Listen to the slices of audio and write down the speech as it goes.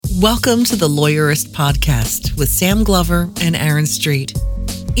Welcome to the Lawyerist Podcast with Sam Glover and Aaron Street.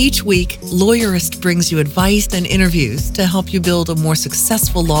 Each week, Lawyerist brings you advice and interviews to help you build a more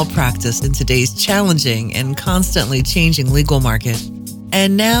successful law practice in today's challenging and constantly changing legal market.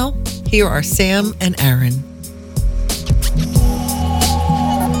 And now, here are Sam and Aaron.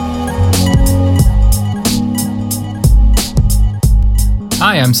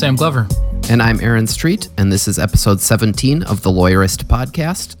 Hi, I'm Sam Glover. And I'm Aaron Street, and this is episode 17 of the Lawyerist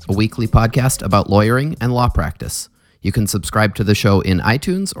Podcast, a weekly podcast about lawyering and law practice. You can subscribe to the show in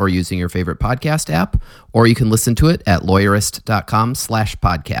iTunes or using your favorite podcast app, or you can listen to it at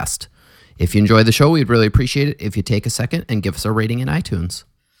lawyerist.com/podcast. If you enjoy the show, we'd really appreciate it if you take a second and give us a rating in iTunes.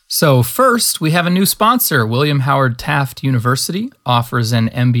 So first, we have a new sponsor. William Howard Taft University offers an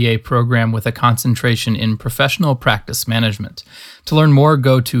MBA program with a concentration in professional practice management. To learn more,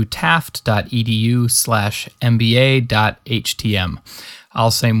 go to taft.edu/mba.htm.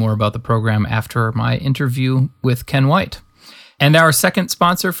 I'll say more about the program after my interview with Ken White. And our second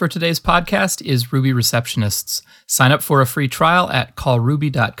sponsor for today's podcast is Ruby Receptionists. Sign up for a free trial at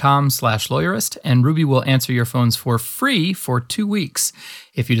callruby.com/lawyerist, and Ruby will answer your phones for free for 2 weeks.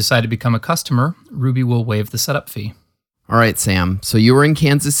 If you decide to become a customer, Ruby will waive the setup fee. All right, Sam. So you were in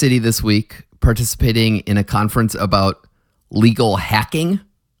Kansas City this week participating in a conference about legal hacking.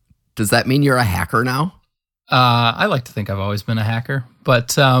 Does that mean you're a hacker now? I like to think I've always been a hacker, but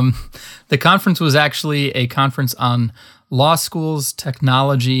the conference was actually a conference on law schools,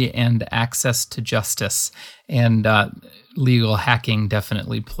 technology, and access to justice. And legal hacking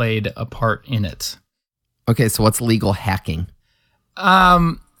definitely played a part in it. Okay, so what's legal hacking?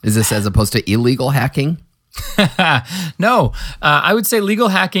 Is this as opposed to illegal hacking? No, I would say legal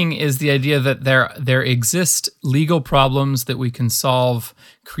hacking is the idea that there exist legal problems that we can solve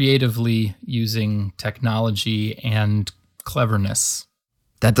creatively using technology and cleverness.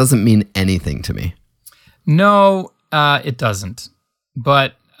 That doesn't mean anything to me. No, it doesn't.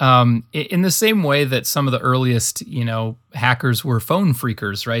 But in the same way that some of the earliest, hackers were phone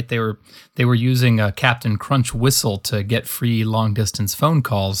freakers, right? They were using a Captain Crunch whistle to get free long distance phone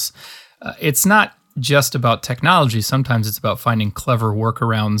calls. It's not just about technology. Sometimes it's about finding clever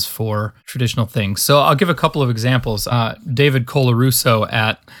workarounds for traditional things. So I'll give a couple of examples. David Colarusso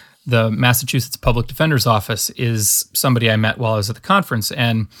at the Massachusetts Public Defender's Office is somebody I met while I was at the conference,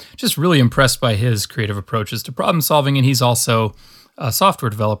 and just really impressed by his creative approaches to problem solving. And he's also a software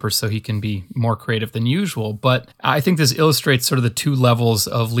developer, so he can be more creative than usual. But I think this illustrates sort of the two levels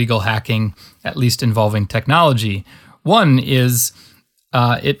of legal hacking, at least involving technology. One is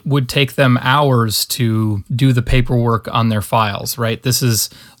it would take them hours to do the paperwork on their files, right? This is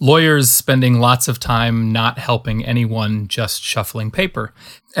lawyers spending lots of time not helping anyone, just shuffling paper.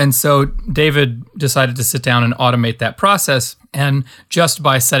 And so David decided to sit down and automate that process. And just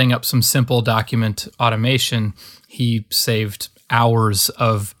by setting up some simple document automation, he saved hours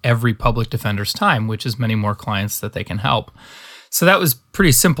of every public defender's time, which is many more clients that they can help. So that was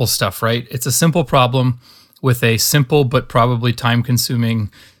pretty simple stuff, right? It's a simple problem with a simple but probably time-consuming,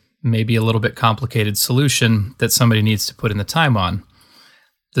 maybe a little bit complicated solution that somebody needs to put in the time on.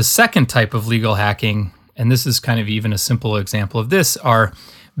 The second type of legal hacking, and this is kind of even a simple example of this, are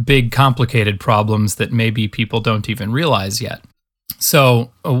big, complicated problems that maybe people don't even realize yet.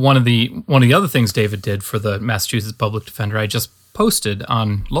 So one of the other things David did for the Massachusetts Public Defender, I just posted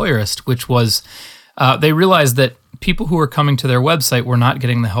on Lawyerist, which was they realized that people who were coming to their website were not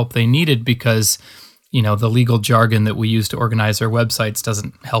getting the help they needed because the legal jargon that we use to organize our websites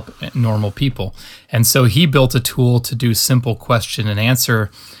doesn't help normal people. And so he built a tool to do simple question and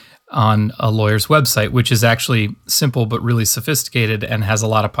answer on a lawyer's website, which is actually simple but really sophisticated and has a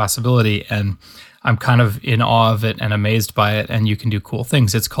lot of possibility. And I'm kind of in awe of it and amazed by it, and you can do cool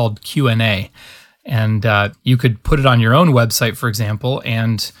things. It's called Q&A. And you could put it on your own website, for example,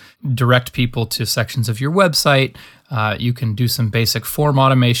 and direct people to sections of your website. You can do some basic form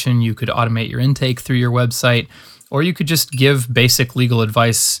automation. You could automate your intake through your website, or you could just give basic legal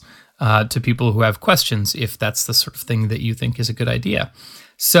advice to people who have questions, if that's the sort of thing that you think is a good idea.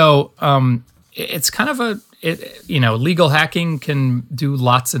 So it's kind of legal hacking can do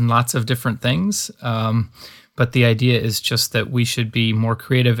lots and lots of different things. But the idea is just that we should be more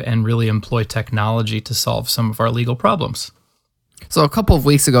creative and really employ technology to solve some of our legal problems. So a couple of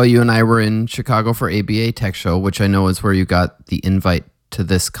weeks ago, you and I were in Chicago for ABA Tech Show, which I know is where you got the invite to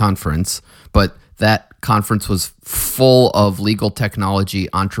this conference. But that conference was full of legal technology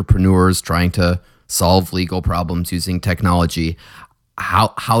entrepreneurs trying to solve legal problems using technology.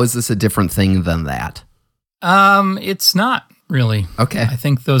 How is this a different thing than that? It's not really. Okay. I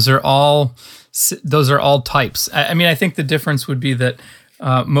think those are all types. I mean, I think the difference would be that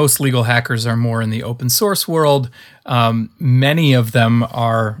Most legal hackers are more in the open source world. Many of them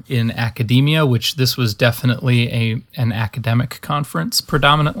are in academia, which this was definitely an academic conference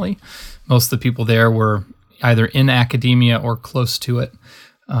predominantly. Most of the people there were either in academia or close to it,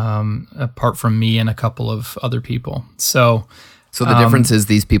 apart from me and a couple of other people. So the difference is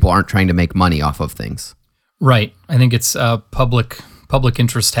these people aren't trying to make money off of things. Right. I think it's public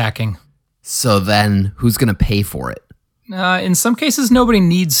interest hacking. So then who's going to pay for it? In some cases, nobody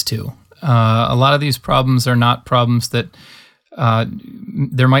needs to. A lot of these problems are not problems that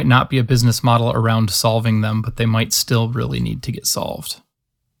there might not be a business model around solving them, but they might still really need to get solved.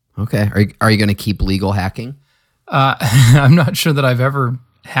 Okay. Are you going to keep legal hacking? I'm not sure that I've ever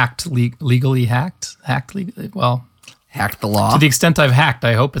hacked legally. Well, hacked the law? To the extent I've hacked,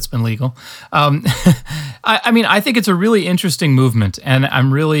 I hope it's been legal. I mean, I think it's a really interesting movement, and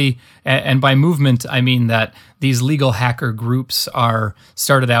and by movement, I mean that these legal hacker groups are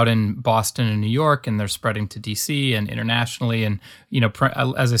started out in Boston and New York, and they're spreading to DC and internationally, and,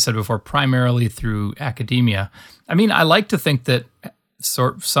 as I said before, primarily through academia. I mean, I like to think that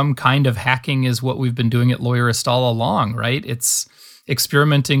some kind of hacking is what we've been doing at Lawyerist all along, right? It's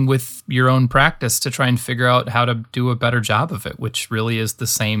experimenting with your own practice to try and figure out how to do a better job of it, which really is the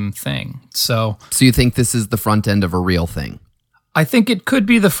same thing. So you think this is the front end of a real thing? I think it could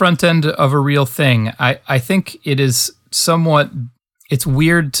be the front end of a real thing. I think it is it's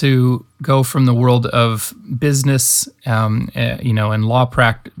weird to go from the world of business, and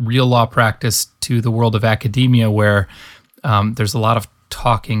real law practice to the world of academia, where there's a lot of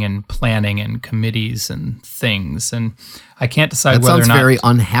talking and planning and committees and things, and I can't decide whether or not. That sounds very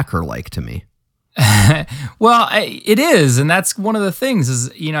unhacker-like to me. Well, it is, and that's one of the things is,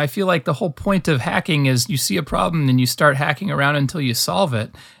 I feel like the whole point of hacking is you see a problem and you start hacking around until you solve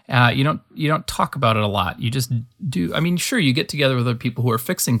it. You don't talk about it a lot. You just do. I mean, sure, you get together with other people who are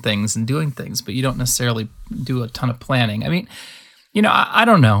fixing things and doing things, but you don't necessarily do a ton of planning. I mean, I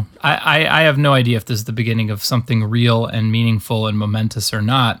don't know. I have no idea if this is the beginning of something real and meaningful and momentous or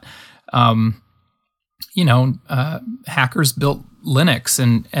not. Hackers built Linux,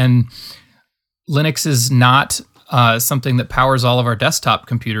 and Linux is not something that powers all of our desktop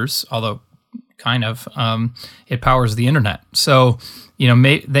computers, although kind of. It powers the internet. So,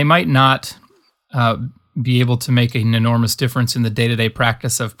 they might not be able to make an enormous difference in the day-to-day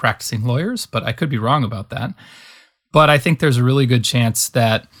practice of practicing lawyers, but I could be wrong about that. But I think there's a really good chance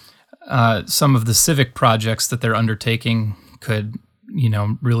that some of the civic projects that they're undertaking could,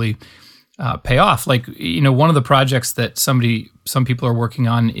 really pay off. Like, one of the projects that some people are working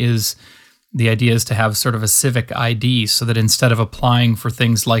on is the idea is to have sort of a civic ID, so that instead of applying for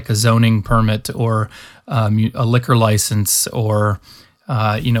things like a zoning permit or a liquor license or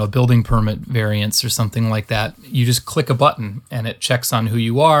a building permit variance or something like that, you just click a button and it checks on who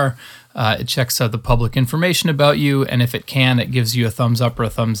you are. It checks out the public information about you, and if it can, it gives you a thumbs up or a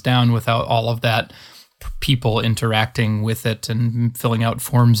thumbs down without all of that people interacting with it and filling out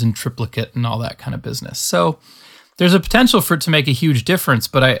forms in triplicate and all that kind of business. So there's a potential for it to make a huge difference,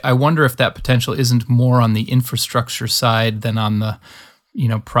 but I wonder if that potential isn't more on the infrastructure side than on the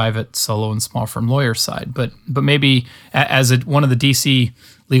private solo and small firm lawyer side. But maybe, as one of the DC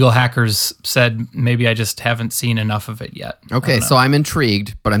legal hackers said, maybe I just haven't seen enough of it yet. Okay, so I'm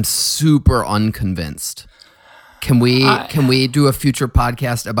intrigued, but I'm super unconvinced. Can we do a future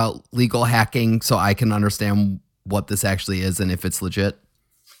podcast about legal hacking so I can understand what this actually is and if it's legit?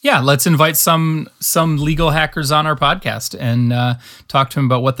 Yeah, let's invite some legal hackers on our podcast and talk to them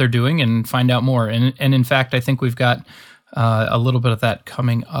about what they're doing and find out more. And in fact, I think we've got a little bit of that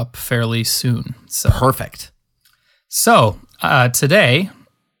coming up fairly soon. So. Perfect. So today,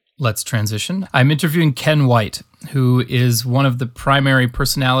 let's transition. I'm interviewing Ken White, who is one of the primary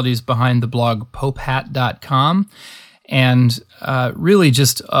personalities behind the blog popehat.com, and really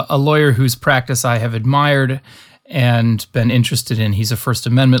just a lawyer whose practice I have admired and been interested in. He's a First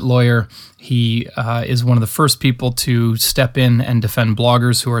Amendment lawyer. He is one of the first people to step in and defend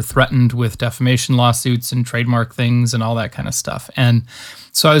bloggers who are threatened with defamation lawsuits and trademark things and all that kind of stuff. And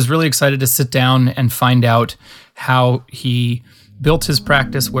so I was really excited to sit down and find out how he built his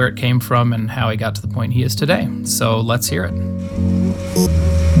practice, where it came from, and how he got to the point he is today. So let's hear it.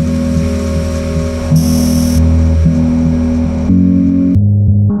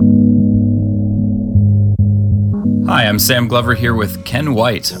 Hi, I'm Sam Glover here with Ken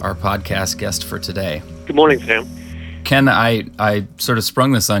White, our podcast guest for today. Good morning, Sam. Ken, I sort of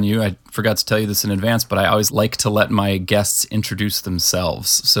sprung this on you. I forgot to tell you this in advance, but I always like to let my guests introduce themselves.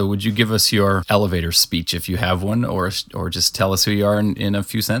 So would you give us your elevator speech if you have one, or just tell us who you are in a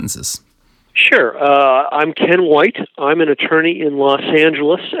few sentences? Sure. I'm Ken White. I'm an attorney in Los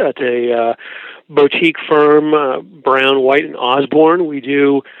Angeles at a boutique firm, Brown, White, and Osborne. We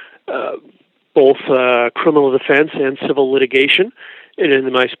do both criminal defense and civil litigation. And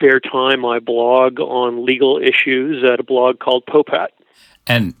in my spare time, I blog on legal issues at a blog called Popat.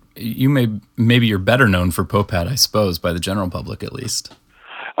 And maybe you're better known for Popat, I suppose, by the general public at least.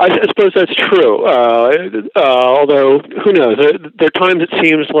 I suppose that's true. Although, who knows? There are times it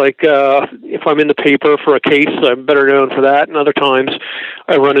seems like if I'm in the paper for a case, I'm better known for that. And other times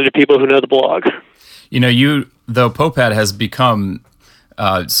I run into people who know the blog. Though Popat has become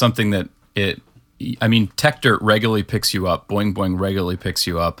something that Tech Dirt regularly picks you up. Boing Boing regularly picks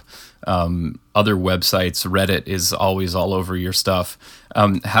you up. Other websites, Reddit is always all over your stuff.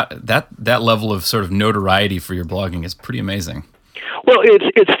 That level of sort of notoriety for your blogging is pretty amazing. Well,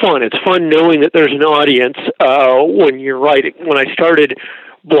 it's fun. It's fun knowing that there's an audience when you're writing. When I started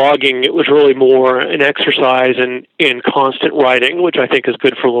blogging, it was really more an exercise in constant writing, which I think is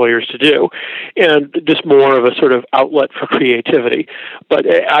good for lawyers to do, and just more of a sort of outlet for creativity. But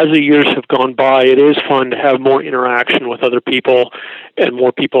as the years have gone by, it is fun to have more interaction with other people and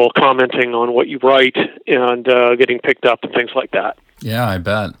more people commenting on what you write and getting picked up and things like that. Yeah, I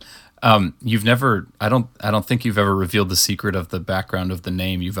bet. You've never, I don't think you've ever revealed the secret of the background of the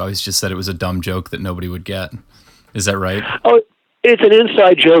name. You've always just said it was a dumb joke that nobody would get. Is that right? Oh, it's an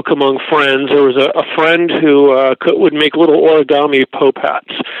inside joke among friends. There was a friend who would make little origami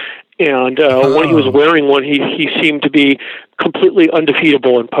Popats. And when he was wearing one, he seemed to be completely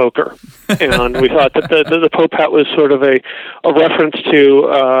undefeatable in poker. And we thought that the Popat was sort of a reference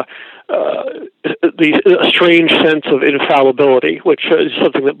to a strange sense of infallibility, which is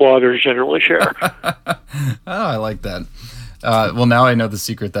something that bloggers generally share. I like that. Well, now I know the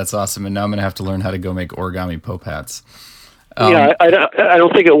secret. That's awesome. And now I'm going to have to learn how to go make origami Popats. Yeah, I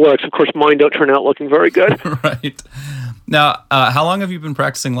don't think it works. Of course, mine don't turn out looking very good. Right. Now, how long have you been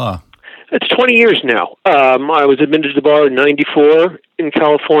practicing law? It's 20 years now. I was admitted to the bar in '94 in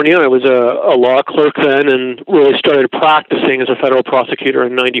California. I was a law clerk then and really started practicing as a federal prosecutor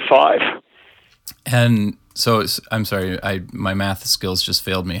in '95. And so, I'm sorry, my math skills just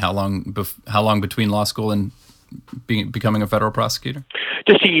failed me. How long between law school and becoming a federal prosecutor?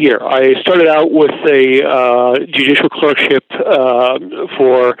 Just a year. I started out with a judicial clerkship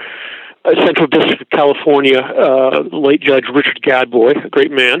for Central District of California, late Judge Richard Gadboy, a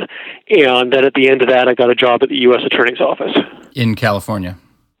great man. And then at the end of that, I got a job at the U.S. Attorney's Office. In California?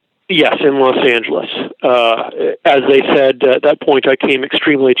 Yes, in Los Angeles. As they said, at that point, I came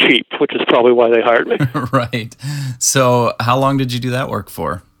extremely cheap, which is probably why they hired me. Right. So how long did you do that work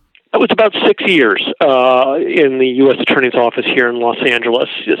for? It was about 6 years in the U.S. Attorney's Office here in Los Angeles.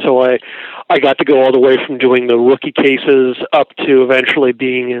 So I got to go all the way from doing the rookie cases up to eventually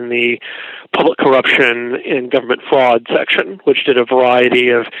being in the public corruption and government fraud section, which did a variety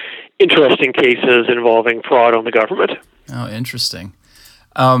of interesting cases involving fraud on the government. Oh, interesting.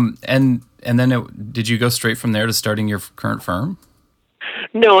 And then did you go straight from there to starting your current firm?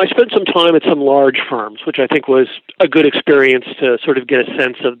 No, I spent some time at some large firms, which I think was a good experience to sort of get a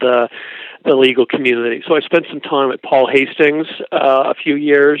sense of the legal community. So I spent some time at Paul Hastings a few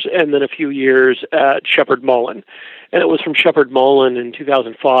years, and then a few years at Sheppard Mullin. And it was from Sheppard Mullin in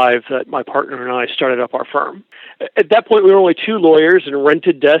 2005 that my partner and I started up our firm. At that point, we were only two lawyers and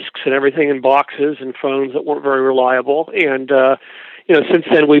rented desks and everything in boxes and phones that weren't very reliable. And since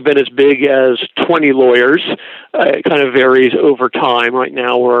then, we've been as big as 20 lawyers. It kind of varies over time. Right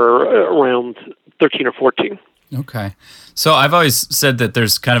now, we're around 13 or 14. Okay. So I've always said that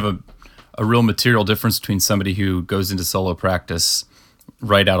there's kind of a real material difference between somebody who goes into solo practice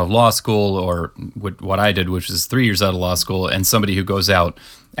right out of law school, or what I did, which is 3 years out of law school, and somebody who goes out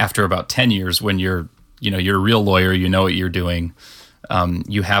after about 10 years when you're a real lawyer, you know what you're doing.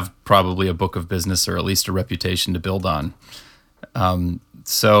 You have probably a book of business or at least a reputation to build on.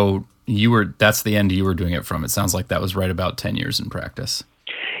 So that's the end you were doing it from. It sounds like that was right about 10 years in practice.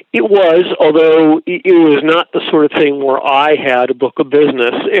 It was, although it was not the sort of thing where I had a book of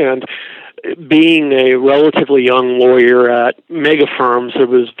business. And being a relatively young lawyer at mega firms, there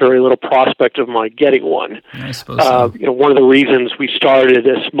was very little prospect of my getting one. I suppose so. One of the reasons we started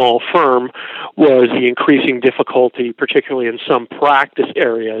a small firm was the increasing difficulty, particularly in some practice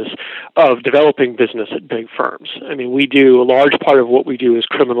areas, of developing business at big firms. I mean, a large part of what we do is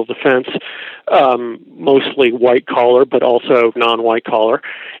criminal defense, mostly white collar, but also non-white collar.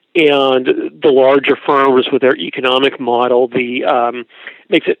 And the larger firms with their economic model,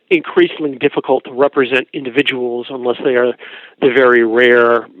 makes it increasingly difficult to represent individuals unless they are the very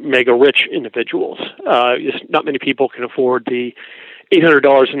rare, mega-rich individuals. Not many people can afford the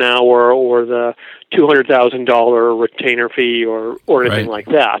 $800 an hour or the $200,000 retainer fee or anything like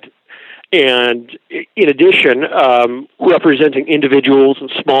that. And in addition, representing individuals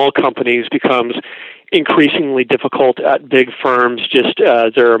and small companies becomes increasingly difficult at big firms just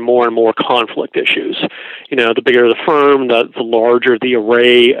as there are more and more conflict issues. The bigger the firm, the larger the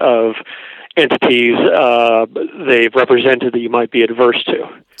array of entities they've represented that you might be adverse to.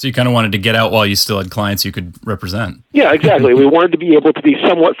 So you kind of wanted to get out while you still had clients you could represent. Yeah, exactly. We wanted to be able to be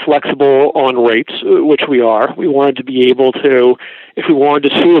somewhat flexible on rates, which we are. We wanted to be able to, if we wanted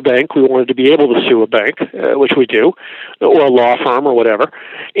to sue a bank, we wanted to be able to sue a bank, which we do, or a law firm or whatever.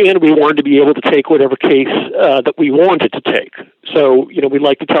 And we wanted to be able to take whatever case that we wanted to take. So, we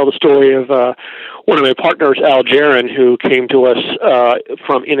like to tell the story of one of my partners, Al Jaron, who came to us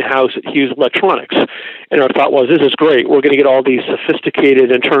from in-house at Hughes Electronics. And our thought was, this is great. We're going to get all these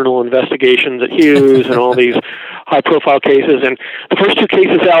sophisticated internal investigations at Hughes and all these high-profile cases. And the first two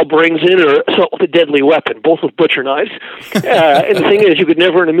cases Al brings in are assault with a deadly weapon, both with butcher knives. And the thing is, you could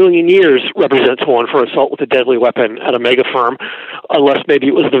never in a million years represent someone for assault with a deadly weapon at a mega firm, unless maybe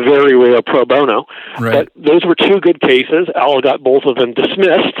it was the very rare pro bono. Right. But those were two good cases. Al got both of them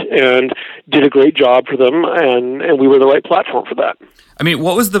dismissed and did a great job for them, and we were the right platform for that. I mean,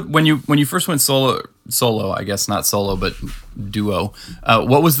 what was when you first went solo, I guess not solo, but duo,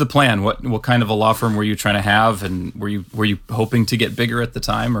 what was the plan? What kind of a law firm were you trying to have, and were you hoping to get bigger at the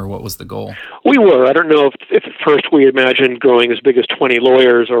time, or what was the goal? We were. I don't know if at first we imagined growing as big as 20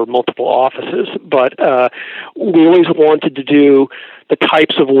 lawyers or multiple offices, but we always wanted to do the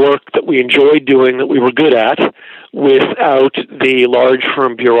types of work that we enjoyed doing, that we were good at, without the large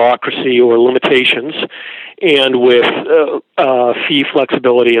firm bureaucracy or limitations, and with fee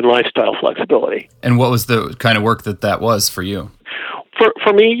flexibility and lifestyle flexibility. And what was the kind of work that was for you?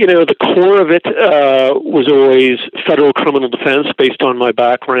 For me, the core of it was always federal criminal defense, based on my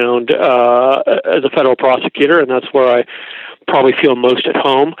background as a federal prosecutor, and that's where I probably feel most at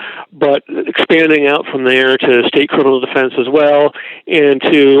home. But expanding out from there to state criminal defense as well, and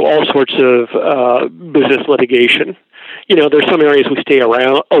to all sorts of business litigation. There's some areas we stay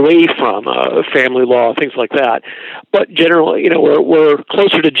away from, family law, things like that. But generally, we're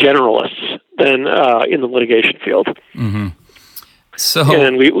closer to generalists than in the litigation field. Mm-hmm. So,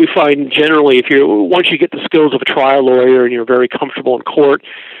 and we find generally, once you get the skills of a trial lawyer and you're very comfortable in court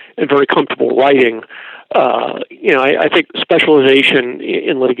and very comfortable writing, I think specialization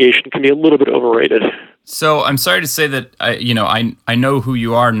in litigation can be a little bit overrated. So I'm sorry to say that I know who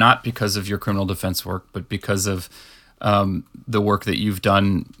you are, not because of your criminal defense work, but because of the work that you've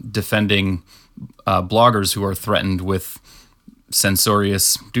done defending bloggers who are threatened with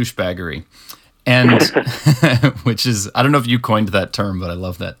censorious douchebaggery. And which is, I don't know if you coined that term, but I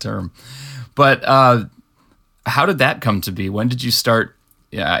love that term. But how did that come to be? When did you start?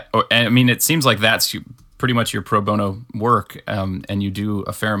 Yeah, I mean, it seems like that's pretty much your pro bono work, and you do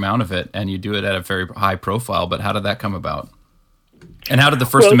a fair amount of it, and you do it at a very high profile. But how did that come about? And how did the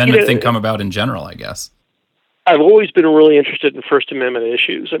First Amendment thing come about in general, I guess? I've always been really interested in First Amendment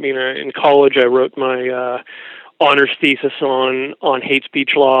issues. I mean, in college, I wrote my honors thesis on hate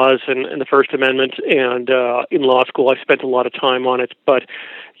speech laws and the First Amendment, and in law school I spent a lot of time on it. But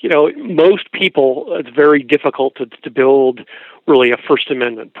most people, it's very difficult to build really a First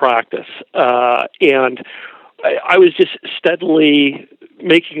Amendment practice, and I was just steadily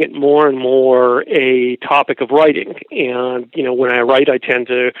making it more and more a topic of writing. And when I write, I tend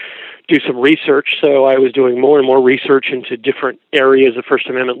to do some research. So I was doing more and more research into different areas of First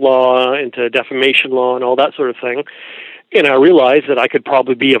Amendment law, into defamation law, and all that sort of thing. And I realized that I could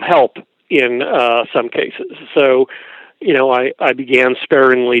probably be of help in some cases. So, I began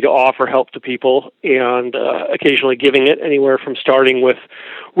sparingly to offer help to people, and occasionally giving it, anywhere from starting with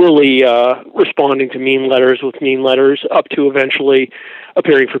really responding to mean letters with mean letters up to eventually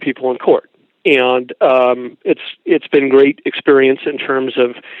appearing for people in court. And it's been great experience in terms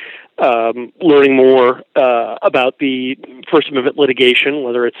of learning more about the First Amendment litigation,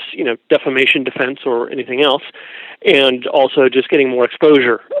 whether it's defamation defense or anything else, and also just getting more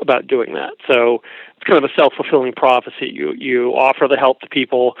exposure about doing that. So it's kind of a self-fulfilling prophecy. You offer the help to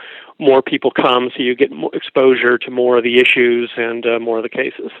people, more people come, so you get more exposure to more of the issues and more of the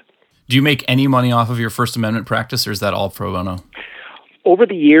cases. Do you make any money off of your First Amendment practice, or is that all pro bono? Over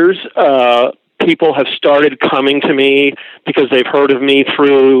the years, people have started coming to me because they've heard of me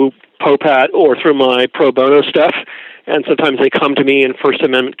through POPAT or through my pro bono stuff, and sometimes they come to me in First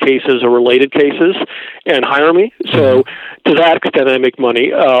Amendment cases or related cases and hire me. So to that extent, I make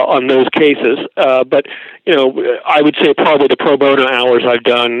money on those cases. But I would say probably the pro bono hours I've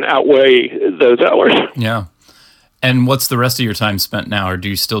done outweigh those hours. Yeah. And what's the rest of your time spent now? Or do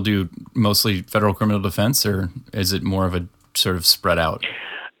you still do mostly federal criminal defense, or is it more of a sort of spread out?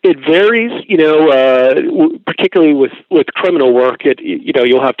 It varies, particularly with criminal work.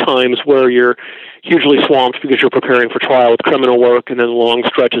 You'll have times where you're hugely swamped because you're preparing for trial with criminal work, and then long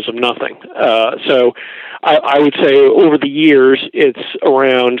stretches of nothing. So I would say over the years, it's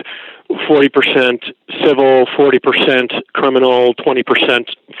around 40% civil, 40% criminal, 20%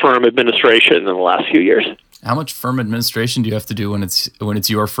 firm administration in the last few years. How much firm administration do you have to do when it's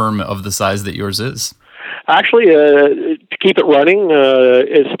your firm of the size that yours is? Actually, to keep it running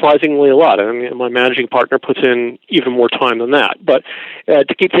is surprisingly a lot. I mean, my managing partner puts in even more time than that. But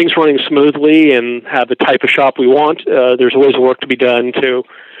to keep things running smoothly and have the type of shop we want, there's always work to be done to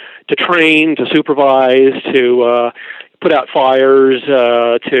train, to supervise, to put out fires,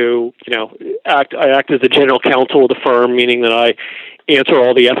 to I act as the general counsel of the firm, meaning that I answer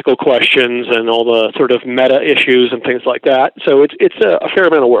all the ethical questions and all the sort of meta issues and things like that. So it's a fair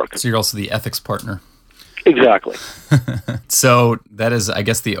amount of work. So you're also the ethics partner. Exactly. So that is, I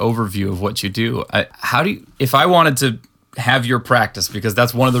guess, the overview of what you do. If I wanted to have your practice, because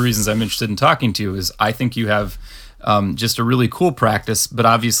that's one of the reasons I'm interested in talking to you, is I think you have just a really cool practice, but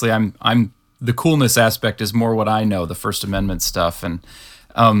obviously I'm the coolness aspect is more what I know, the First Amendment stuff. And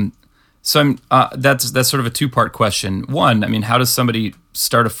so that's sort of a two-part question. One, I mean, how does somebody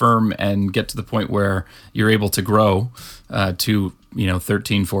start a firm and get to the point where you're able to grow to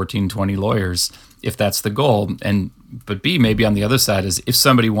 13, 14, 20 lawyers, if that's the goal? But B, maybe on the other side is if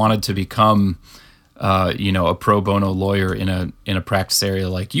somebody wanted to become a pro bono lawyer in a practice area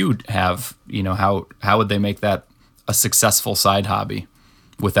like you have, how would they make that a successful side hobby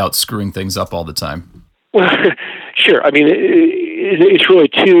without screwing things up all the time? Well, sure. I mean, it's really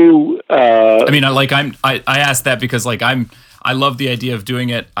two. I asked that because I love the idea of doing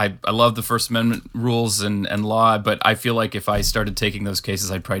it. I love the First Amendment rules and law, but I feel like if I started taking those cases,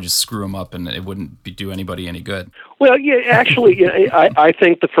 I'd probably just screw them up and it wouldn't do anybody any good. Well, yeah, actually, I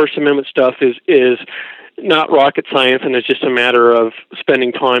think the First Amendment stuff is not rocket science, and it's just a matter of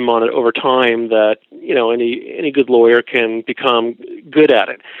spending time on it over time that any good lawyer can become good at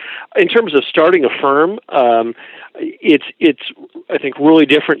it. In terms of starting a firm, it's I think really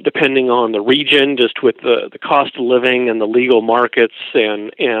different depending on the region, just with the cost of living and the legal markets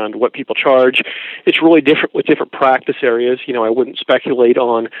and what people charge. It's really different with different practice areas. I wouldn't speculate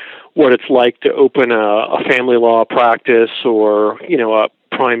on what it's like to open a family law practice or a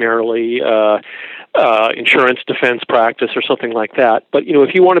primarily insurance defense practice or something like that. But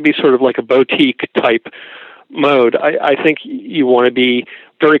if you want to be sort of like a boutique type mode, I think you want to be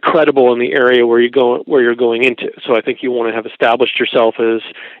very credible in the area where you're going into. So I think you want to have established yourself as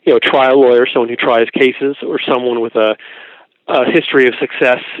a trial lawyer, someone who tries cases, or someone with a history of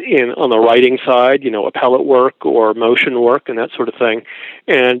success on the writing side, appellate work or motion work and that sort of thing.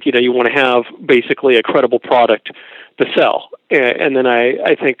 And you want to have basically a credible product to sell. And then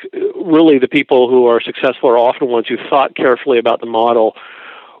I think really the people who are successful are often ones who thought carefully about the model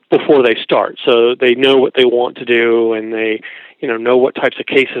before they start. So they know what they want to do, and they know what types of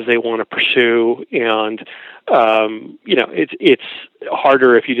cases they want to pursue. And it's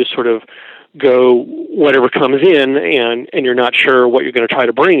harder if you just sort of go whatever comes in and you're not sure what you're going to try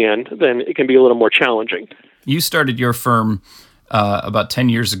to bring in. Then it can be a little more challenging. You started your firm about 10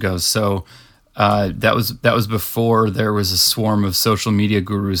 years ago, so that was before there was a swarm of social media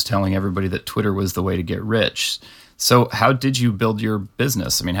gurus telling everybody that Twitter was the way to get rich. So how did you build your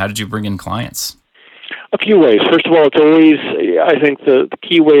business? I mean, how did you bring in clients? A few ways. First of all, I think the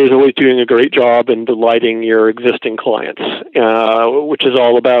key way is always doing a great job in delighting your existing clients, which is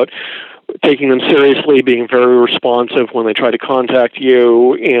all about taking them seriously, being very responsive when they try to contact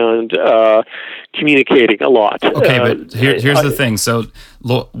you, and communicating a lot. Okay, but here's the thing. So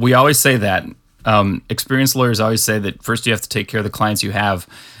we always say that. Experienced lawyers always say that first you have to take care of the clients you have,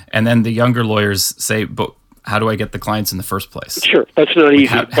 and then the younger lawyers say, but how do I get the clients in the first place? Sure, that's not easy.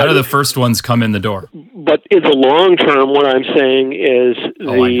 How do the first ones come in the door? But in the long term, what I'm saying is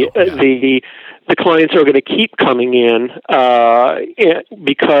the clients are going to keep coming in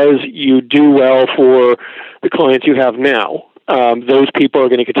because you do well for the clients you have now. Those people are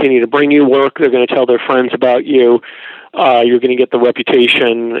going to continue to bring you work. They're going to tell their friends about you. You're going to get the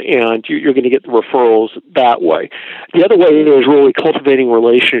reputation, and you're going to get the referrals that way. The other way is really cultivating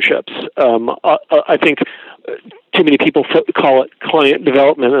relationships. I think too many people call it client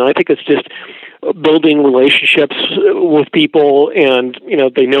development, and I think it's just building relationships with people, and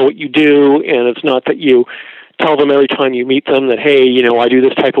they know what you do, and it's not that you tell them every time you meet them that, hey, I do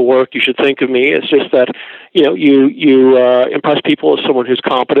this type of work, you should think of me. It's just that, you impress people as someone who's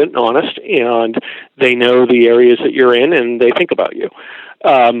competent and honest, and they know the areas that you're in, and they think about you.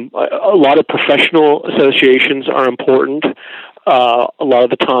 A lot of professional associations are important. A lot of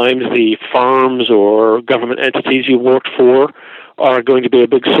the times the firms or government entities you worked for are going to be a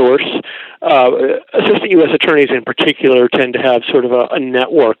big source. Assistant U.S. attorneys in particular tend to have sort of a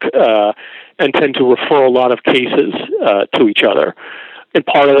network and tend to refer a lot of cases to each other. And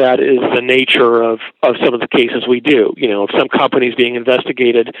part of that is the nature of some of the cases we do. If some company's being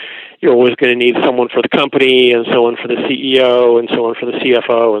investigated, you're always going to need someone for the company and someone for the CEO and someone for the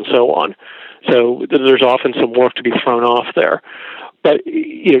CFO and so on. So there's often some work to be thrown off there. But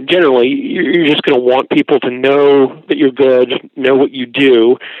generally, you're just going to want people to know that you're good, know what you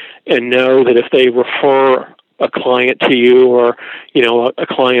do, and know that if they refer a client to you, or a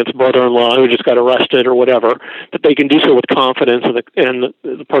client's brother-in-law who just got arrested or whatever, that they can do so with confidence, and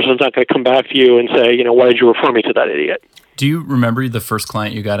the person's not going to come back to you and say, why did you refer me to that idiot? Do you remember the first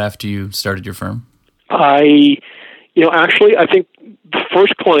client you got after you started your firm? Actually, I think the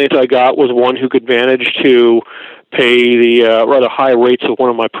first client I got was one who could manage to pay the rather high rates of one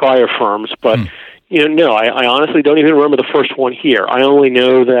of my prior firms. But, no, I honestly don't even remember the first one here. I only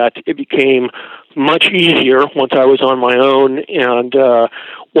know that it became much easier once I was on my own, and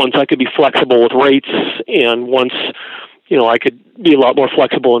once I could be flexible with rates, and once, I could be a lot more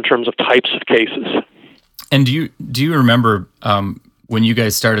flexible in terms of types of cases. And do you remember when you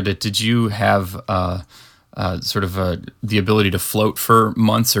guys started it, did you have the ability to float for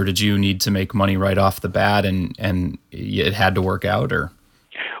months, or did you need to make money right off the bat, and it had to work out? Or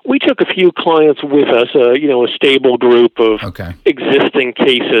we took a few clients with us, a stable group of existing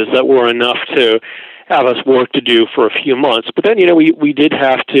cases that were enough to have us work to do for a few months. But then, we did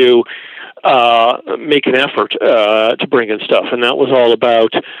have to make an effort to bring in stuff, and that was all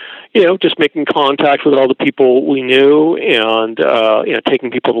about just making contact with all the people we knew, and taking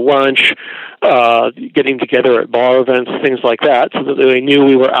people to lunch, getting together at bar events, things like that, so that they knew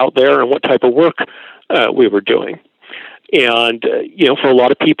we were out there and what type of work we were doing. And for a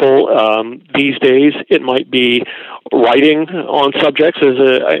lot of people these days, it might be writing on subjects is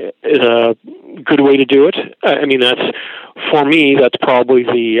a good way to do it. I mean, for me, that's probably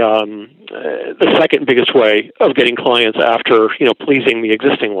the second biggest way of getting clients after pleasing the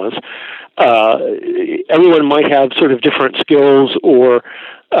existing ones. Everyone might have sort of different skills or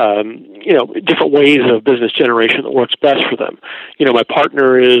different ways of business generation that works best for them. My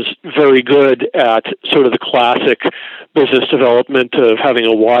partner is very good at sort of the classic business development of having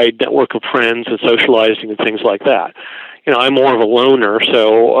a wide network of friends and socializing and things like that. I'm more of a loner,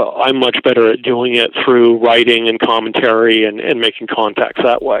 so I'm much better at doing it through writing and commentary and making contacts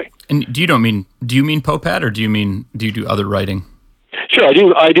that way. And do you mean POPAD, or do you do other writing? Sure,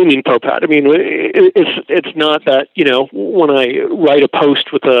 I do mean POPAD. I mean, it's not that, when I write a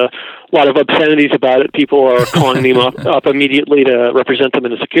post with a lot of obscenities about it, people are calling me up immediately to represent them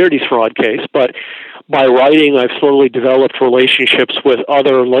in a securities fraud case. But by writing, I've slowly developed relationships with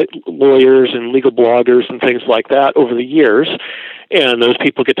other lawyers and legal bloggers and things like that over the years. And those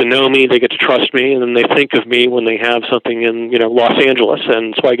people get to know me, they get to trust me, and then they think of me when they have something in, Los Angeles,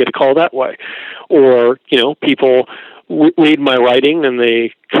 and so I get a call that way. Or, people read my writing and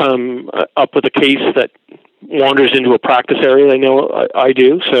they come up with a case that wanders into a practice area they know I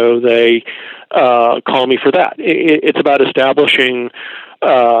do, so they call me for that. It's about establishing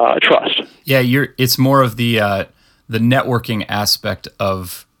trust. Yeah, it's more of the networking aspect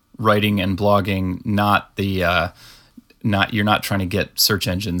of writing and blogging, not you're not trying to get search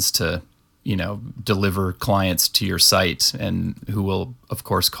engines to deliver clients to your site, and who will of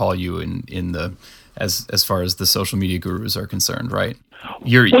course call you in the as far as the social media gurus are concerned, right?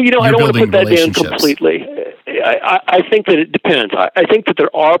 You're I don't want to put that down completely. I think that it depends. I think that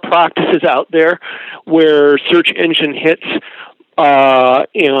there are practices out there where search engine hits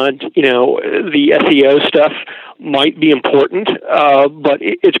and the SEO stuff might be important, but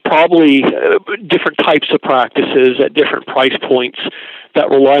it's probably different types of practices at different price points that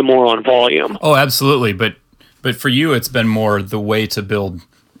rely more on volume. Oh, absolutely. But for you, it's been more the way to build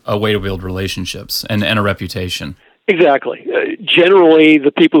relationships and a reputation. Exactly. Generally,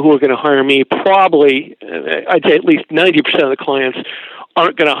 the people who are going to hire me, probably, I'd say at least 90% of the clients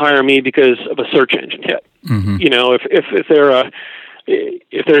aren't going to hire me because of a search engine hit. Mm-hmm.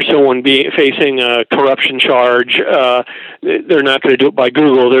 If there's someone facing a corruption charge, they're not going to do it by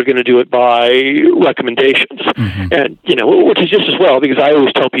Google. They're going to do it by recommendations, mm-hmm. and which is just as well, because I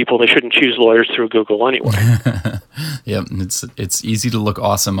always tell people they shouldn't choose lawyers through Google anyway. Yep, it's easy to look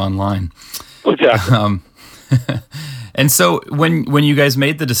awesome online. Exactly. And so when you guys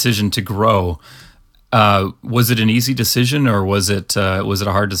made the decision to grow, was it an easy decision, or was it a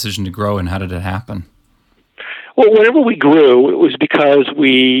hard decision to grow, and how did it happen? Well, whenever we grew, it was because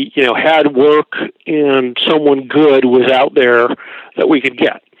we, had work and someone good was out there that we could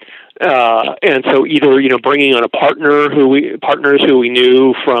get. And so either, bringing on partners who we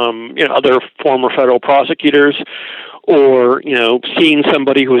knew from, other former federal prosecutors, or, seeing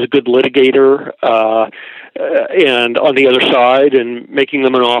somebody who was a good litigator, and on the other side, and making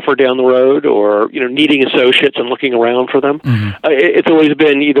them an offer down the road, or, needing associates and looking around for them. Mm-hmm. It's always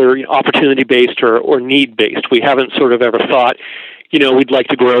been either opportunity-based or need-based. We haven't sort of ever thought, we'd like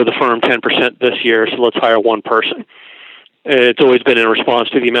to grow the firm 10% this year, so let's hire one person. It's always been in response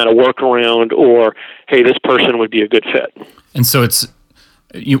to the amount of work around, or, hey, this person would be a good fit. And so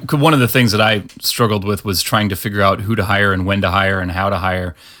one of the things that I struggled with was trying to figure out who to hire and when to hire and how to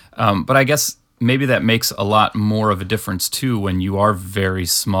hire. But I guess maybe that makes a lot more of a difference too when you are very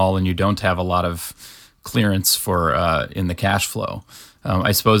small and you don't have a lot of clearance for in the cash flow.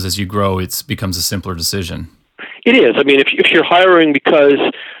 I suppose as you grow, it becomes a simpler decision. It is. I mean, if you're hiring because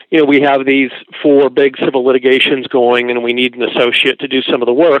we have these 4 big civil litigations going and we need an associate to do some of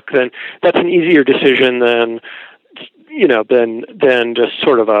the work, then that's an easier decision than just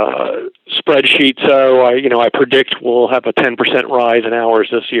sort of a spreadsheet. So I predict we'll have a 10% rise in hours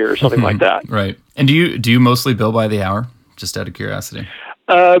this year or something like that. Right. And do you mostly bill by the hour? Just out of curiosity.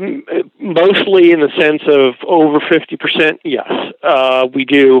 Mostly in the sense of over 50%. Yes. We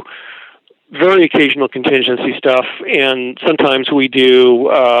do very occasional contingency stuff, and sometimes we do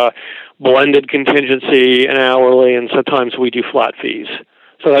blended contingency and hourly, and sometimes we do flat fees.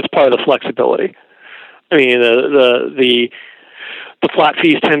 So that's part of the flexibility. I mean, the flat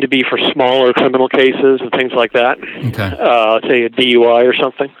fees tend to be for smaller criminal cases and things like that. Okay. Say a DUI or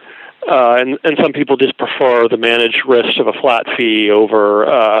something. And some people just prefer the managed risk of a flat fee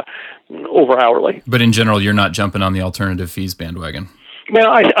over hourly. But in general, you're not jumping on the alternative fees bandwagon. Well,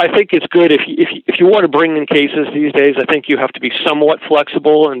 I think it's good if you want to bring in cases these days. I think you have to be somewhat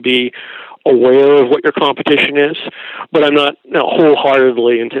flexible and be aware of what your competition is. But I'm not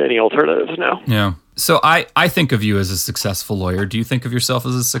wholeheartedly into any alternatives now. Yeah. So I think of you as a successful lawyer. Do you think of yourself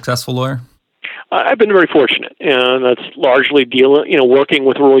as a successful lawyer? I've been very fortunate, and that's largely working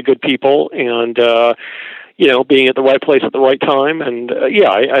with really good people and being at the right place at the right time. And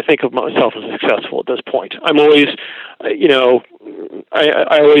I think of myself as successful at this point. I'm always,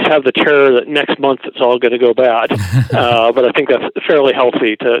 I always have the terror that next month it's all going to go bad. But I think that's fairly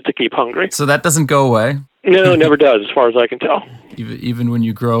healthy to keep hungry. So that doesn't go away? No, it never does, as far as I can tell. Even when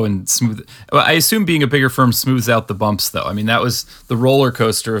you grow and smooth. Well, I assume being a bigger firm smooths out the bumps, though. I mean, that was the roller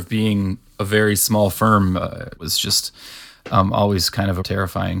coaster of being a very small firm. Was just always kind of a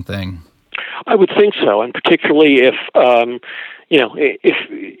terrifying thing. I would think so, and particularly if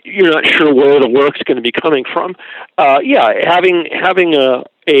if you're not sure where the work's going to be coming from. Having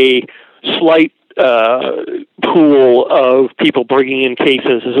a slight pool of people bringing in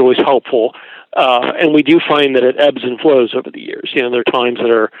cases is always helpful. And we do find that it ebbs and flows over the years. There are times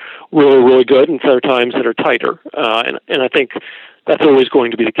that are really, really good, and there are times that are tighter. And I think that's always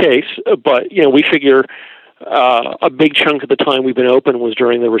going to be the case. But we figure a big chunk of the time we've been open was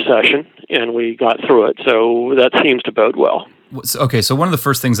during the recession, and we got through it. So that seems to bode well. Okay, so one of the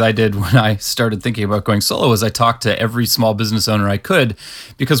first things I did when I started thinking about going solo was I talked to every small business owner I could,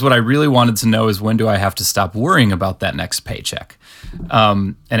 because what I really wanted to know is, when do I have to stop worrying about that next paycheck?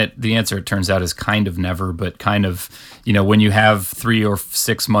 And the answer, it turns out, is kind of never, but kind of, when you have 3 or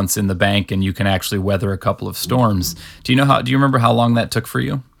 6 months in the bank and you can actually weather a couple of storms. Do you remember how long that took for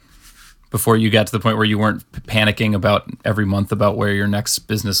you before you got to the point where you weren't panicking about every month about where your next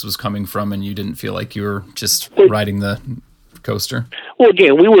business was coming from, and you didn't feel like you were just riding the coaster? Well,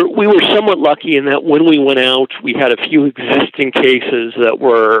 again, we were somewhat lucky in that when we went out, we had a few existing cases that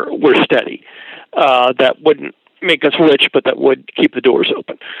were steady, that wouldn't make us rich, but that would keep the doors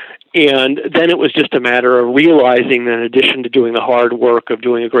open. And then it was just a matter of realizing that in addition to doing the hard work of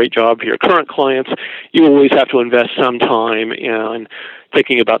doing a great job for your current clients, you always have to invest some time in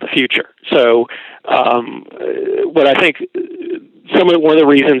thinking about the future. So what I think one of the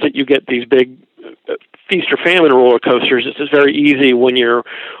reasons that you get these big feast or famine roller coasters is it's very easy when you're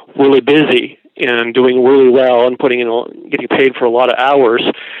really busy and doing really well and getting paid for a lot of hours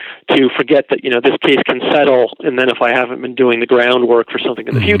to forget that this case can settle, and then if I haven't been doing the groundwork for something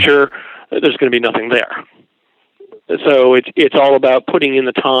in the future, there's going to be nothing there. So it's all about putting in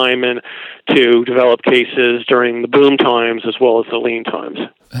the time and to develop cases during the boom times as well as the lean times.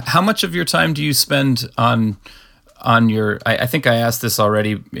 How much of your time do you spend on on your, I think I asked this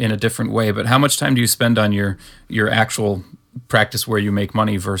already in a different way, but how much time do you spend on your actual practice where you make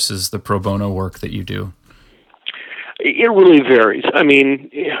money versus the pro bono work that you do? It really varies. I mean,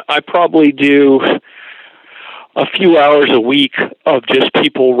 I probably do a few hours a week of just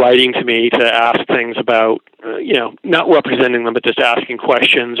people writing to me to ask things about, not representing them, but just asking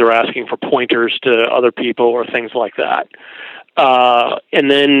questions or asking for pointers to other people or things like that.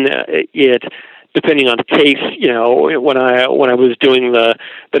 And then depending on the case, when I was doing the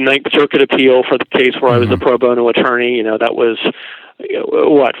Ninth Circuit appeal for the case where I was a pro bono attorney, that was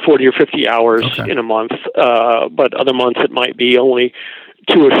 40 or 50 hours in a month. But other months it might be only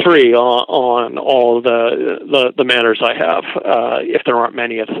 2 or 3 on all the matters I have, if there aren't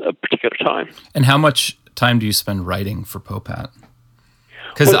many at a particular time. And how much time do you spend writing for Popat?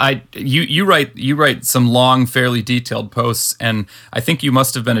 Because you write some long, fairly detailed posts, and I think you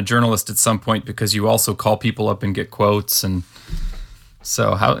must have been a journalist at some point because you also call people up and get quotes, and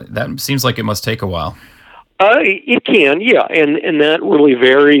so that seems like it must take a while. It can, yeah, and that really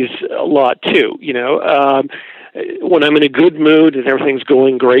varies a lot too. When I'm in a good mood and everything's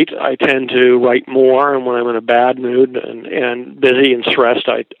going great, I tend to write more, and when I'm in a bad mood and busy and stressed,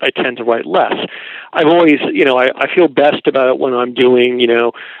 I tend to write less. I've always, I feel best about it when I'm doing,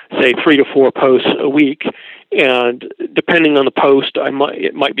 say 3 to 4 posts a week, and depending on the post,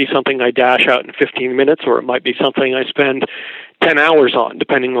 it might be something I dash out in 15 minutes, or it might be something I spend 10 hours on,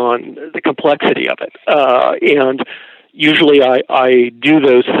 depending on the complexity of it. And usually I do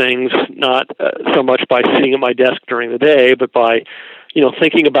those things not so much by sitting at my desk during the day, but by,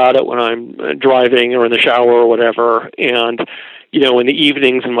 thinking about it when I'm driving or in the shower or whatever. And, in the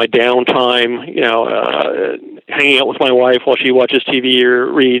evenings in my downtime, hanging out with my wife while she watches TV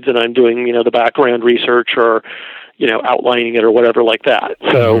or reads, and I'm doing, the background research or, outlining it or whatever like that.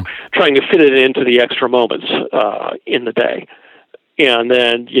 So trying to fit it into the extra moments in the day. And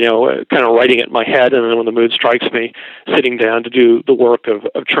then, kind of writing it in my head, and then when the mood strikes me, sitting down to do the work of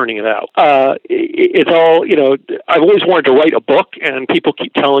churning it out. It's all, I've always wanted to write a book, and people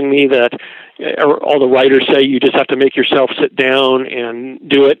keep telling me that, or all the writers say you just have to make yourself sit down and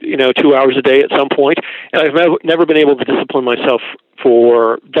do it, 2 hours a day at some point. And I've never been able to discipline myself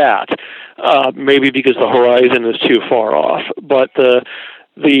for that, maybe because the horizon is too far off. But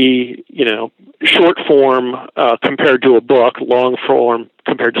the short form compared to a book, long form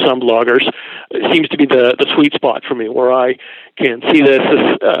compared to some bloggers, seems to be the sweet spot for me, where I can see this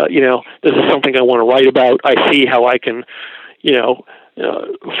is something I want to write about. I see how I can,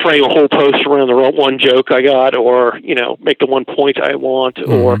 frame a whole post around the one joke I got, or, make the one point I want,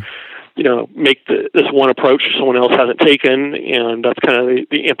 or, make this one approach someone else hasn't taken, and that's kind of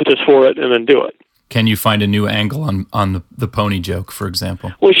the impetus for it, and then do it. Can you find a new angle on the pony joke, for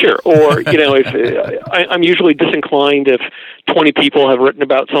example? Well, sure. Or, if I'm usually disinclined if 20 people have written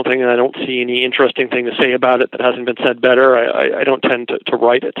about something and I don't see any interesting thing to say about it that hasn't been said better, I don't tend to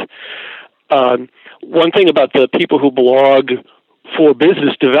write it. One thing about the people who blog for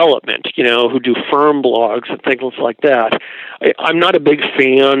business development, who do firm blogs and things like that, I'm not a big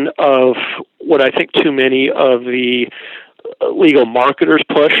fan of what I think too many of the legal marketers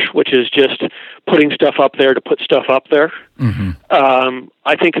push, which is just putting stuff up there to put stuff up there.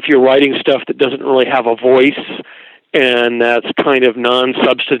 I think if you're writing stuff that doesn't really have a voice and that's kind of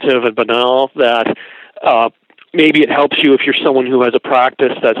non-substantive and banal, that maybe it helps you if you're someone who has a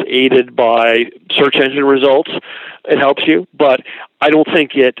practice that's aided by search engine results. It helps you, but I don't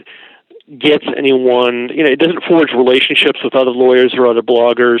think it gets anyone, it doesn't forge relationships with other lawyers or other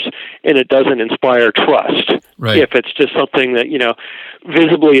bloggers, and it doesn't inspire trust. Right. If it's just something that,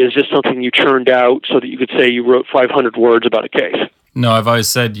 visibly is just something you churned out so that you could say you wrote 500 words about a case. No, I've always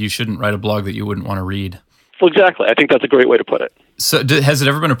said you shouldn't write a blog that you wouldn't want to read. Well, exactly. I think that's a great way to put it. So has it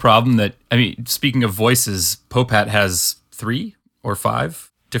ever been a problem that, speaking of voices, Popat has 3 or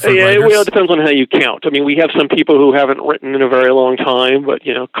 5 different writers? Well, it depends on how you count. We have some people who haven't written in a very long time, but,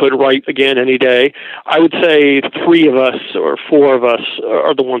 could write again any day. I would say 3 of us or 4 of us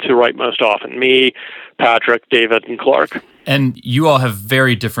are the ones who write most often. Me, Patrick, David, and Clark. And you all have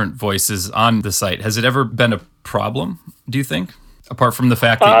very different voices on the site. Has it ever been a problem, do you think? Apart from the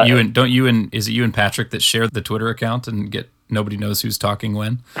fact that is it you and Patrick that share the Twitter account and nobody knows who's talking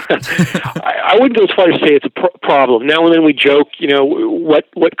when? I wouldn't go as far as to say it's a problem. Now and then we joke,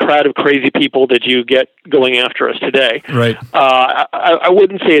 what crowd of crazy people did you get going after us today? Right. I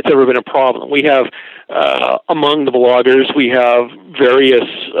wouldn't say it's ever been a problem. We have, among the bloggers, we have various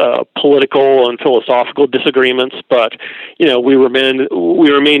political and philosophical disagreements, but, we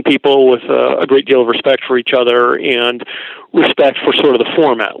remain people with a great deal of respect for each other and respect for sort of the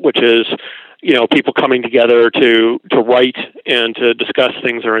format, which is, people coming together to write and to discuss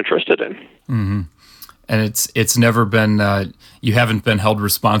things they're interested in. Mm-hmm. And it's never been, you haven't been held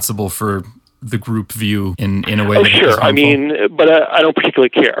responsible for the group view in a way. Oh, sure. I mean, but I don't particularly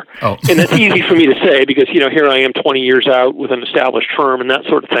care. Oh. And that's easy for me to say because, here I am 20 years out with an established firm and that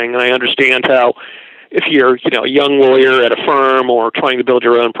sort of thing. And I understand how if you're, a young lawyer at a firm or trying to build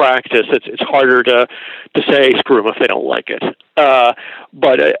your own practice, it's harder to say, screw them if they don't like it.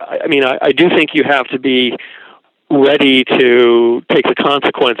 But I do think you have to be ready to take the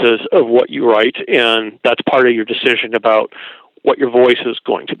consequences of what you write, and that's part of your decision about what your voice is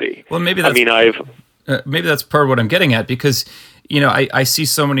going to be. Well, maybe that's, maybe that's part of what I'm getting at, because I see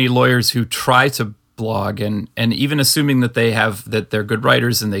so many lawyers who try to blog, and even assuming that they're good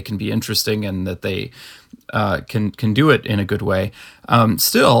writers and they can be interesting and that they can do it in a good way.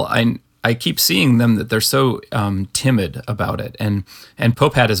 Still, I keep seeing them that they're so timid about it, and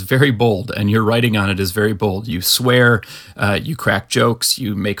Popat is very bold, and your writing on it is very bold. You swear, you crack jokes,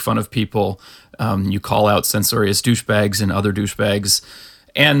 you make fun of people, you call out censorious douchebags and other douchebags,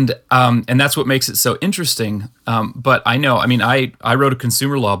 and that's what makes it so interesting. But I know, I wrote a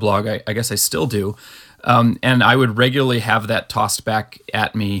consumer law blog. I guess I still do. And I would regularly have that tossed back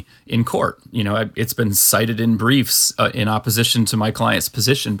at me in court. It's been cited in briefs in opposition to my client's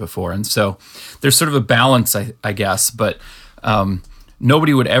position before. And so there's sort of a balance, I guess, but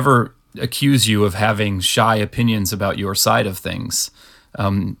nobody would ever accuse you of having shy opinions about your side of things.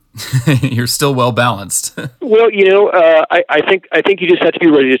 You're still well balanced. Well, I think you just have to be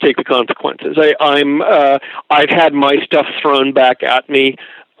ready to take the consequences. I've had my stuff thrown back at me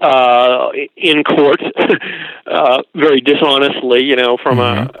in court, very dishonestly, from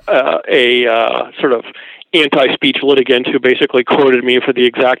a sort of anti-speech litigant who basically quoted me for the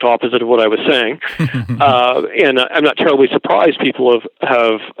exact opposite of what I was saying. And I'm not terribly surprised people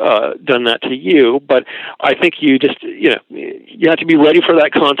have done that to you, but I think you just, you have to be ready for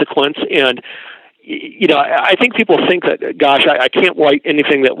that consequence. And, I think people think that, gosh, I can't write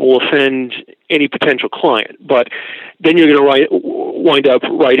anything that will offend any potential client, but then you're going to wind up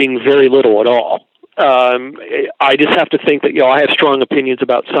writing very little at all. I just have to think that, I have strong opinions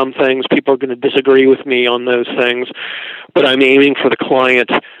about some things. People are going to disagree with me on those things, but I'm aiming for the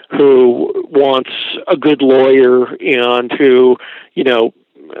client who wants a good lawyer and who,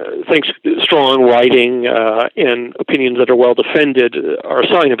 thinks strong writing and opinions that are well defended are a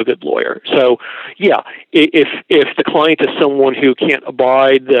sign of a good lawyer. So, yeah, if the client is someone who can't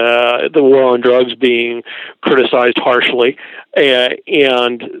abide the war on drugs being criticized harshly,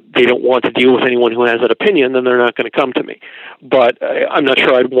 and they don't want to deal with anyone who has that opinion, then they're not going to come to me. But I'm not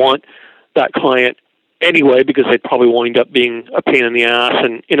sure I'd want that client anyway, because they'd probably wind up being a pain in the ass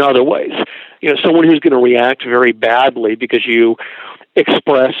and in other ways. Someone who's going to react very badly because you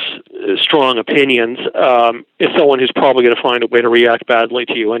express strong opinions is someone who's probably going to find a way to react badly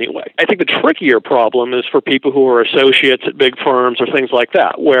to you anyway. I think the trickier problem is for people who are associates at big firms or things like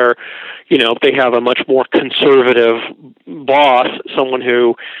that, where, if they have a much more conservative boss, someone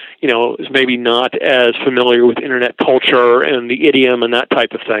who, is maybe not as familiar with internet culture and the idiom and that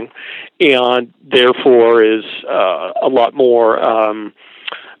type of thing, and therefore is a lot more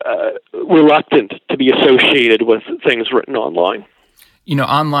reluctant to be associated with things written online.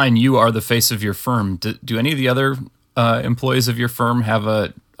 Online, you are the face of your firm. Do any of the other employees of your firm have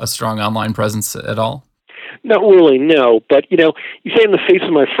a strong online presence at all? Not really, no. But, you say in the face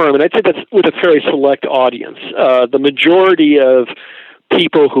of my firm, and I'd say that's with a very select audience. The majority of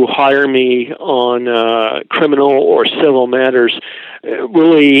people who hire me on criminal or civil matters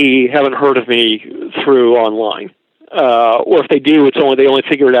really haven't heard of me through online. Or if they do, they only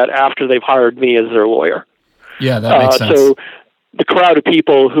figure it out after they've hired me as their lawyer. Yeah, that makes sense. So the crowd of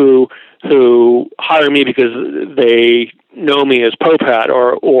people who hire me because they know me as Popat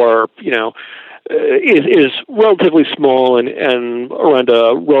or is relatively small and around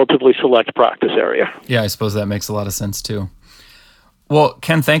a relatively select practice area. Yeah, I suppose that makes a lot of sense too. Well,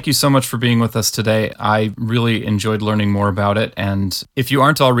 Ken, thank you so much for being with us today. I really enjoyed learning more about it. And if you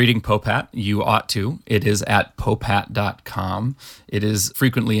aren't all reading Popat, you ought to. It is at popat.com. It is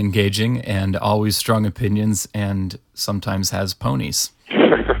frequently engaging and always strong opinions and sometimes has ponies.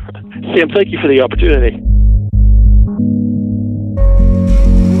 Sam, thank you for the opportunity.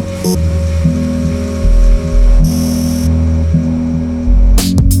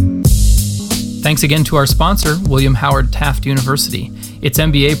 Thanks again to our sponsor, William Howard Taft University. Its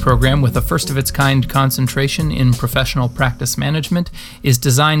MBA program, with a first-of-its-kind concentration in professional practice management, is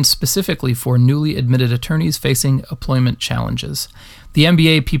designed specifically for newly admitted attorneys facing employment challenges. The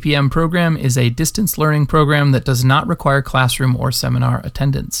MBA PPM program is a distance learning program that does not require classroom or seminar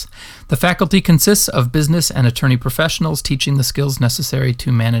attendance. The faculty consists of business and attorney professionals teaching the skills necessary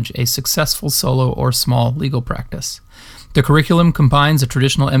to manage a successful solo or small legal practice. The curriculum combines a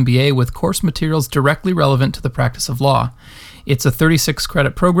traditional MBA with course materials directly relevant to the practice of law. It's a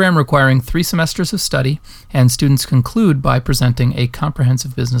 36-credit program requiring 3 semesters of study, and students conclude by presenting a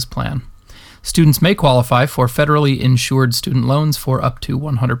comprehensive business plan. Students may qualify for federally insured student loans for up to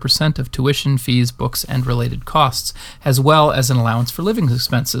 100% of tuition, fees, books, and related costs, as well as an allowance for living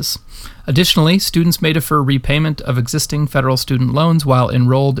expenses. Additionally, students may defer repayment of existing federal student loans while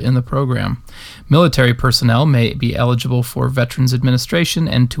enrolled in the program. Military personnel may be eligible for Veterans Administration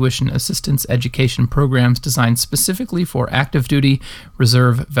and tuition assistance education programs designed specifically for active duty,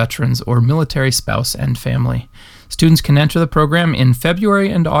 reserve veterans, or military spouse and family. Students can enter the program in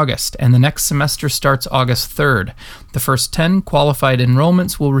February and August, and the next semester starts August 3rd. The first 10 qualified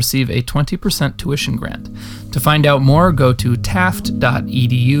enrollments will receive a 20% tuition grant. To find out more, go to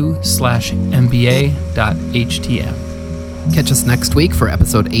taft.edu/mba.htm. Catch us next week for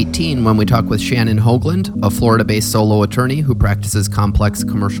episode 18 when we talk with Shannon Hoagland, a Florida-based solo attorney who practices complex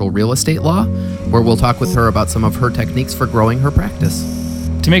commercial real estate law, where we'll talk with her about some of her techniques for growing her practice.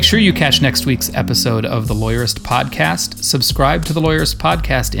 To make sure you catch next week's episode of The Lawyerist Podcast, subscribe to The Lawyerist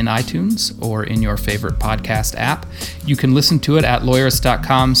Podcast in iTunes or in your favorite podcast app. You can listen to it at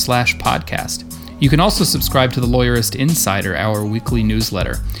lawyerist.com/podcast. You can also subscribe to The Lawyerist Insider, our weekly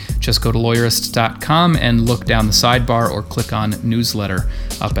newsletter. Just go to lawyerist.com and look down the sidebar or click on Newsletter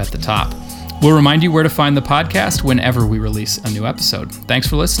up at the top. We'll remind you where to find the podcast whenever we release a new episode. Thanks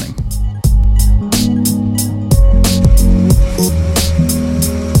for listening.